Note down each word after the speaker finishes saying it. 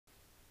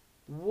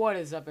What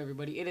is up,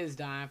 everybody? It is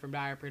Diane from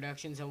Dire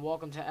Productions, and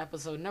welcome to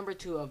episode number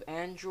 2 of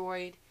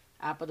Android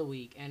App of the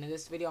Week. And in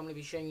this video, I'm going to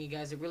be showing you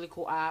guys a really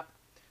cool app,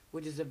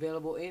 which is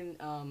available in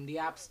the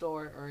App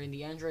Store or in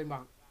the Android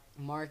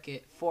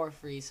market for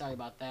free. Sorry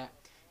about that.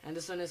 And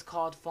this one is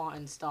called Font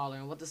Installer.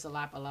 And what this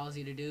app allows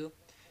you to do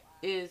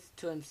is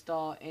to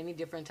install any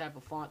different type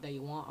of font that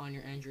you want on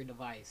your Android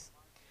device.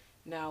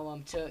 Now,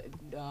 to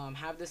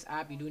have this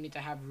app, you do need to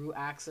have root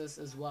access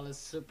as well as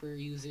super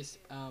users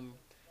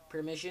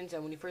permissions.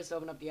 And when you first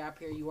open up the app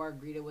here, you are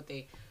greeted with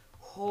a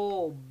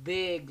whole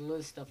big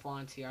list of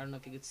fonts here. I don't know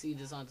if you can see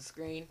this on the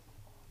screen,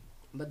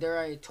 but there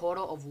are a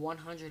total of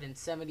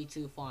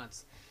 172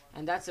 fonts,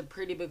 and that's a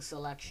pretty big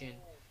selection.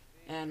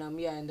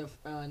 And yeah,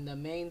 in the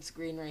main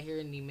screen right here,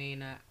 in the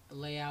main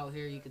layout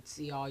here, you could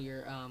see all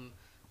your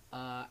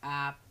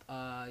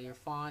your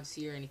fonts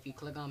here. And if you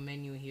click on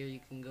menu here, you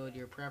can go to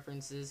your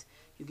preferences.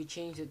 You can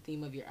change the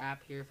theme of your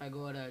app here. If I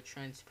go to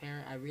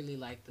transparent, I really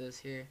like this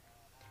here.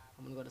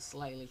 I'm gonna go to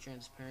slightly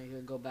transparent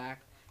here. Go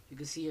back. You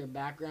can see your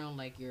background,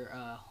 like your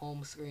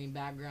home screen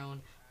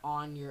background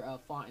on your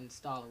font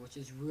installer, which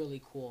is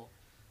really cool.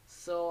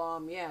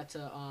 So yeah,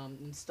 to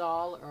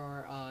install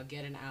or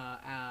get an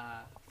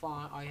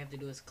font, all you have to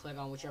do is click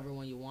on whichever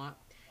one you want.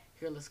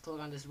 Here, let's click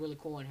on this really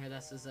cool one here.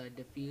 That says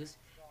diffuse.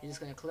 You're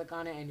just gonna click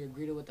on it, and you're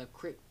greeted with a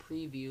quick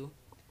preview.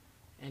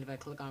 And if I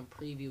click on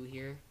preview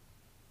here,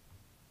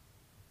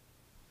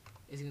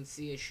 as you can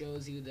see, it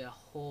shows you the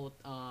whole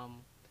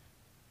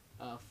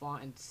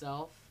font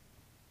itself.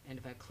 And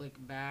if I click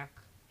back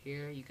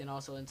here, you can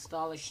also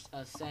install it,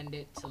 send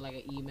it to like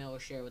an email, or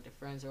share it with your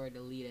friends, or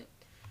delete it.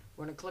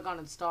 We're gonna click on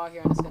install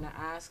here, and it's gonna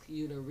ask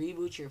you to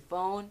reboot your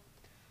phone.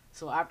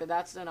 So after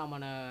that's done, I'm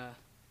gonna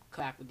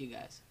come back with you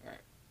guys.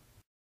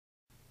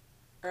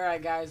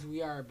 Alright guys,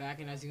 we are back,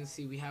 and as you can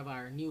see, we have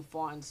our new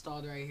font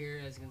installed right here.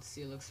 As you can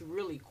see, it looks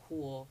really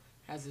cool.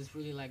 It has this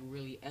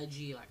really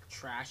edgy, like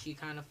trashy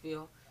kind of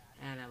feel.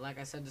 And like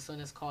I said, this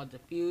one is called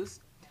Diffuse.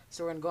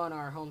 So we're gonna go on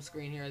our home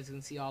screen here. As you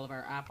can see, all of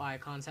our app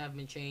icons have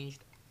been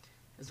changed,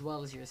 as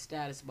well as your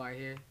status bar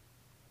here.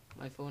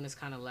 My phone is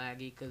kind of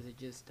laggy because it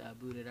just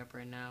booted up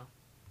right now.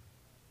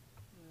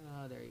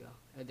 Oh, there you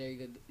go. There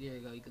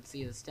you go. You can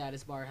see the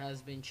status bar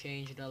has been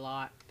changed a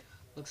lot.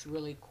 Looks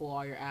really cool.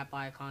 All your app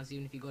icons,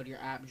 even if you go to your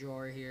app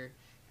drawer here,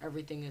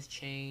 everything is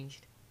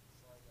changed.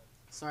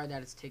 Sorry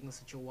that it's taking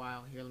such a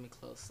while. Here, let me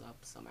close up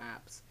some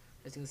apps.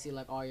 As you can see,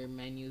 like all your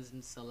menus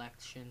and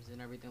selections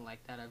and everything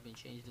like that have been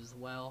changed as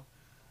well.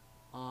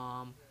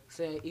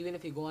 So even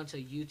if you go onto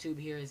YouTube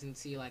here, as you can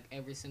see, like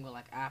every single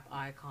like app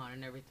icon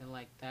and everything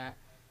like that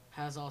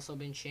has also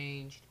been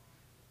changed.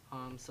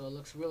 So it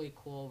looks really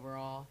cool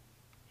overall.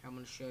 Here, I'm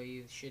gonna show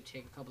you. It should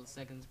take a couple of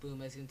seconds.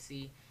 Boom, as you can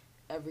see,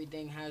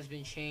 everything has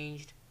been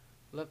changed.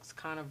 Looks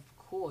kind of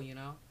cool, you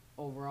know,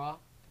 overall.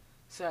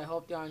 So I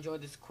hope y'all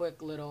enjoyed this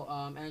quick little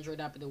Android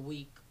app of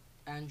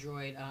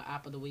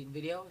the week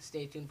video.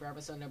 Stay tuned for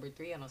episode number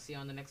 3, and I'll see you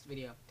on the next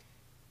video.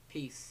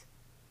 Peace.